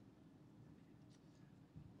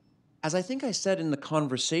 As I think I said in the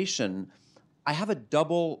conversation, I have a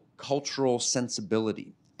double cultural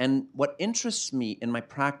sensibility. And what interests me in my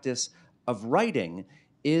practice of writing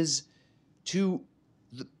is to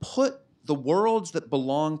put the worlds that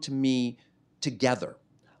belong to me together.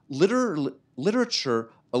 Literature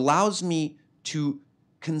allows me to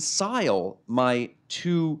concile my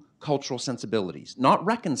two cultural sensibilities, not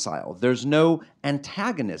reconcile. There's no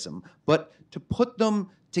antagonism, but to put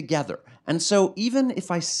them together. And so even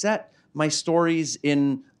if I set my stories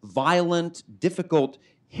in violent, difficult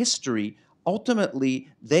history, ultimately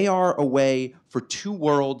they are a way for two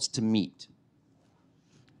worlds to meet.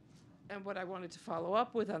 And what I wanted to follow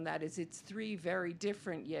up with on that is it's three very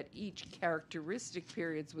different, yet each characteristic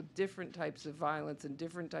periods with different types of violence and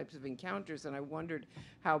different types of encounters. And I wondered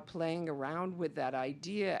how playing around with that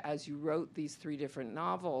idea as you wrote these three different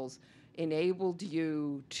novels enabled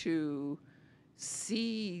you to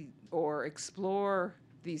see or explore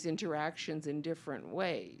these interactions in different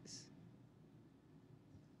ways.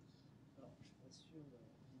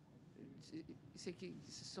 C'est que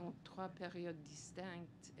ce sont trois périodes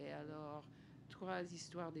distinctes et alors trois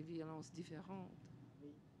histoires de violences différentes.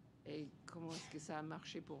 Oui. Et comment est-ce que ça a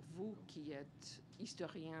marché pour vous qui êtes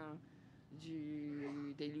historien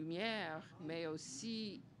des Lumières, mais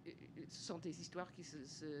aussi ce sont des histoires qui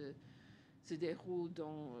se déroulent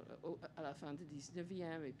à la fin du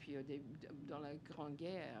 19e et puis dans la Grande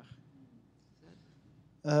Guerre.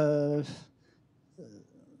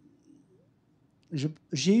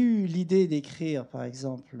 J'ai eu l'idée d'écrire, par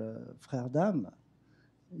exemple, Frères d'âme,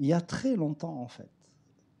 il y a très longtemps, en fait.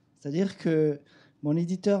 C'est-à-dire que mon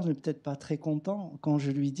éditeur n'est peut-être pas très content quand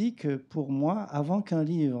je lui dis que, pour moi, avant qu'un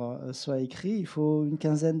livre soit écrit, il faut une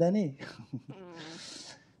quinzaine d'années.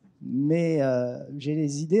 Mais j'ai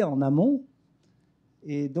les idées en amont.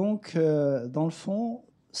 Et donc, dans le fond,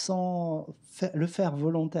 sans le faire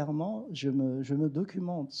volontairement, je me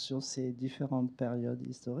documente sur ces différentes périodes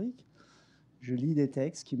historiques. Je lis des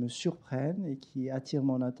textes qui me surprennent et qui attirent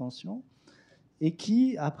mon attention et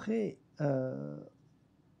qui, après,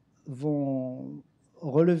 vont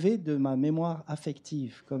relever de ma mémoire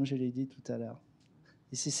affective, comme je l'ai dit tout à l'heure.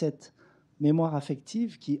 Et c'est cette mémoire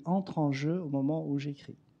affective qui entre en jeu au moment où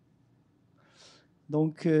j'écris.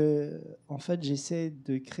 Donc, en fait, j'essaie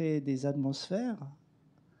de créer des atmosphères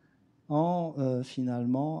en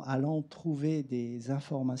finalement allant trouver des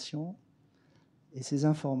informations. Et ces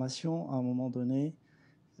informations, à un moment donné,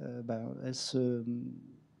 elles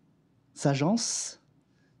s'agencent.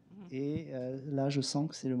 Et là, je sens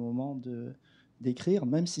que c'est le moment d'écrire,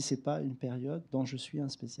 même si ce n'est pas une période dont je suis un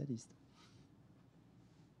spécialiste.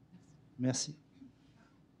 Merci.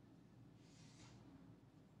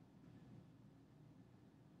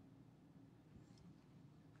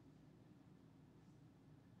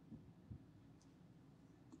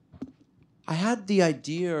 I had the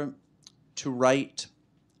idea to write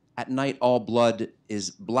At Night All Blood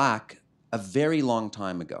is Black a very long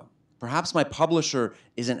time ago. Perhaps my publisher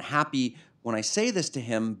isn't happy when I say this to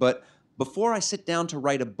him, but before I sit down to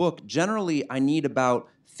write a book, generally I need about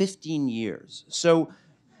 15 years. So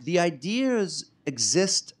the ideas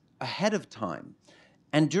exist ahead of time.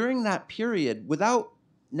 And during that period, without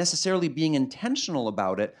necessarily being intentional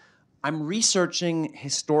about it, I'm researching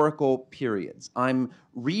historical periods. I'm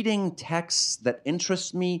reading texts that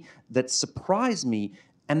interest me, that surprise me,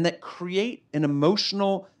 and that create an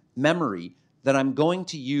emotional memory that I'm going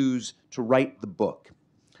to use to write the book.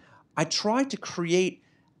 I try to create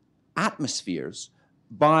atmospheres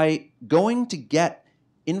by going to get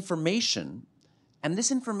information, and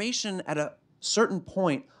this information at a certain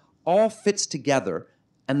point all fits together,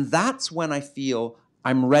 and that's when I feel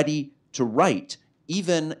I'm ready to write,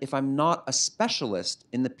 even if I'm not a specialist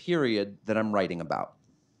in the period that I'm writing about.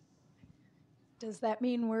 Does that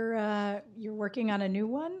mean you're working on a new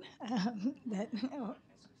one?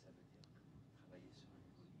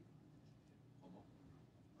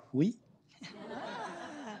 Oui.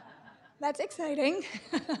 That's exciting.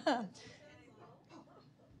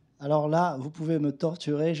 Alors là, vous pouvez me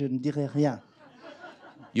torturer, je ne dirai rien.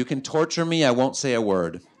 You can torture me, I won't say a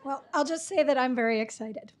word. Well, I'll just say that I'm very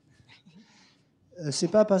excited.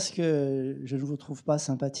 C'est pas parce que je ne vous trouve pas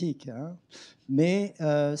sympathique, hein, mais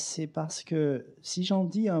c'est parce que si j'en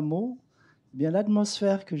dis un mot, eh bien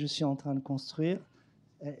l'atmosphère que je suis en train de construire,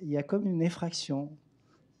 il y a comme une effraction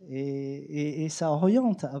et ça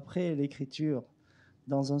oriente après l'écriture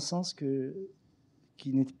dans un sens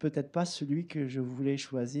qui n'est peut-être pas celui que je voulais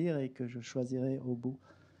choisir et que je choisirai au bout.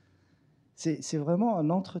 C'est vraiment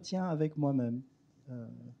un entretien avec moi-même.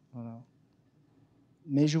 Voilà.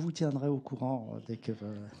 Mais je vous tiendrai au courant dès que...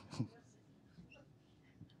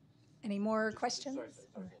 Any more questions?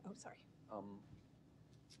 Sorry.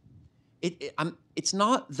 It's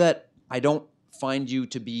not that I don't find you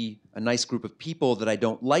to be a nice group of people, that I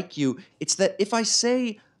don't like you. It's that if I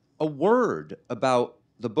say a word about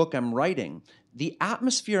the book I'm writing, the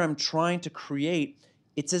atmosphere I'm trying to create,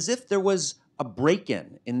 it's as if there was a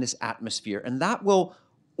break-in in this atmosphere, and that will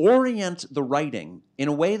orient the writing in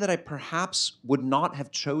a way that I perhaps would not have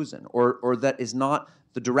chosen, or that is not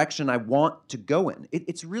the direction I want to go in.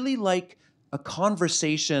 It's really like a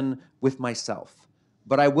conversation with myself,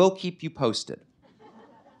 but I will keep you posted.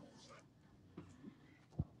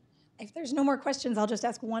 If there's no more questions, I'll just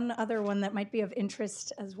ask one other one that might be of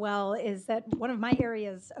interest as well, is that one of my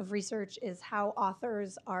areas of research is how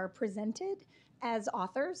authors are presented as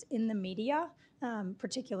authors in the media,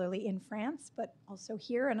 particularly in France, but also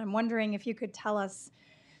here. And I'm wondering if you could tell us,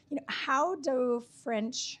 how do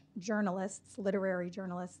French journalists, literary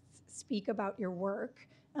journalists, speak about your work?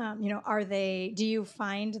 Do you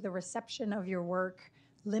find the reception of your work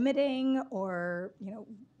limiting or,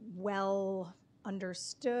 well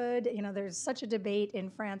understood? There's such a debate in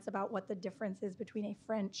France about what the difference is between a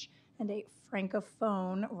French and a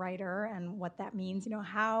francophone writer and what that means.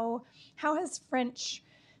 How has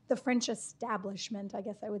the French establishment, I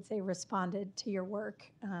guess I would say, responded to your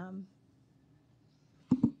work?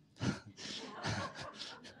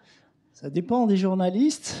 Ça dépend des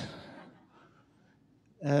journalistes.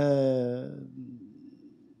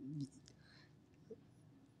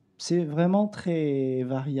 C'est vraiment très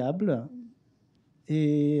variable.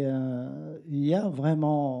 Et il y a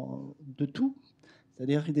vraiment de tout.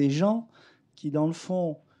 C'est-à-dire des gens qui, dans le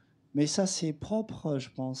fond, mais ça c'est propre, je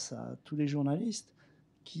pense, à tous les journalistes,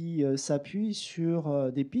 qui s'appuient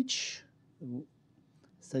sur des pitchs,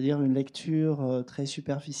 c'est-à-dire une lecture très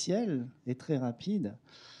superficielle et très rapide,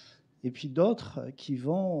 et puis d'autres qui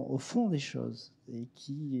vont au fond des choses et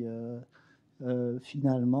qui,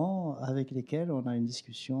 finalement, avec lesquels on a une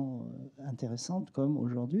discussion intéressante, comme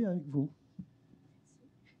aujourd'hui avec vous.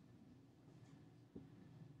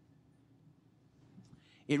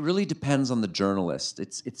 It really depends on the journalist.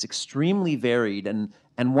 It's extremely varied, and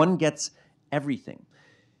one gets everything.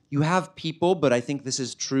 You have people, but I think this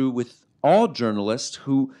is true with all journalists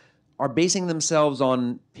who are basing themselves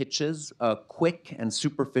on pitches, quick and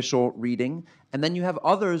superficial reading, and then you have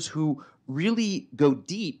others who really go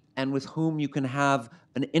deep and with whom you can have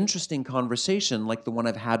an interesting conversation like the one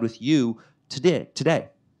I've had with you today.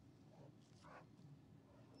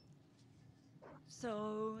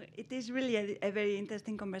 So it is really a very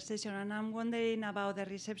interesting conversation, and I'm wondering about the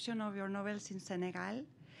reception of your novels in Senegal,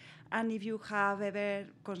 and if you have ever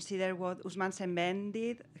considered what Ousmane Sembène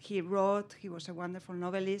did. He was a wonderful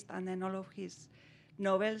novelist, and then all of his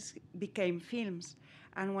novels became films.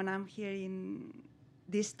 And when I'm hearing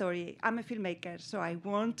this story, I'm a filmmaker, so I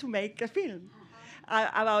want to make a film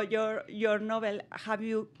about your novel. Have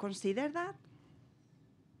you considered that?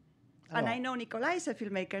 And I know Nicolas is a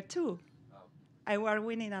filmmaker too.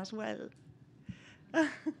 Award-winning as well.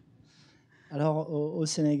 Alors, au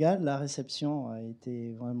Sénégal, la réception a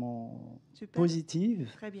été vraiment positive.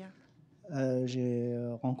 Très bien. J'ai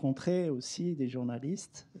rencontré aussi des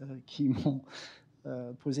journalistes qui m'ont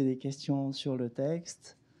posé des questions sur le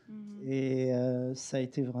texte. Et ça a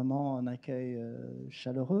été vraiment un accueil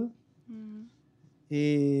chaleureux.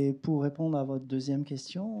 Et pour répondre à votre deuxième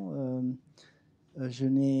question,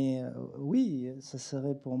 oui, ça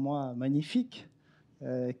serait pour moi magnifique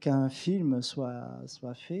qu'un film soit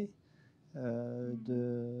fait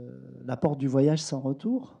de La Porte du Voyage sans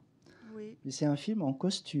retour. Oui. Mais c'est un film en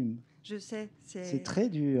costume. Je sais, c'est très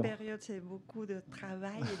dur. Cette période, c'est beaucoup de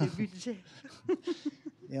travail et de budget.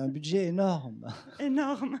 Et un budget énorme.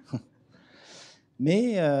 Énorme.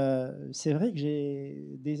 Mais c'est vrai que j'ai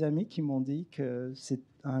des amis qui m'ont dit que c'est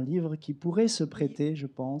un livre qui pourrait se prêter, je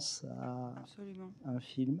pense, à un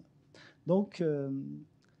film. Donc,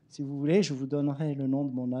 si vous voulez, je vous donnerai le nom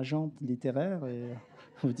de mon agent littéraire et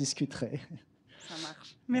vous discuterez. Ça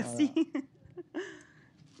marche. Merci. Voilà.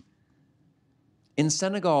 In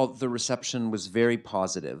Senegal, the reception was very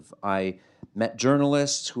positive. I met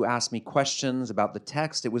journalists who asked me questions about the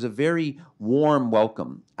text. It was a very warm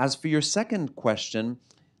welcome. As for your second question,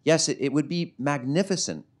 yes, it would be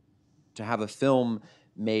magnificent to have a film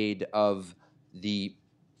made of the...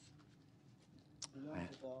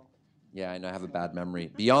 Yeah, I know I have a bad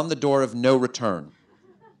memory. Beyond the Door of No Return.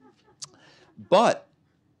 But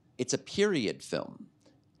it's a period film,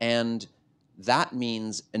 and that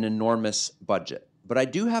means an enormous budget. But I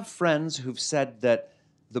do have friends who've said that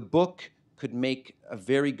the book could make a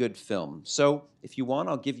very good film. So if you want,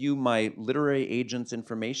 I'll give you my literary agent's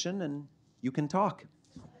information and you can talk.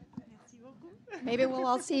 Maybe we'll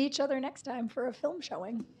all see each other next time for a film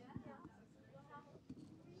showing.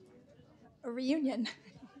 A reunion.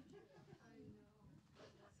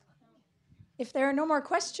 If there are no more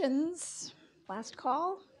questions, last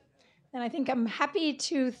call. And I think I'm happy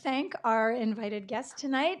to thank our invited guest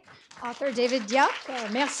tonight, author David Diop.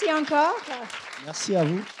 Merci encore. Merci à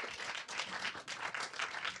vous.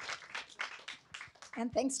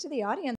 And thanks to the audience.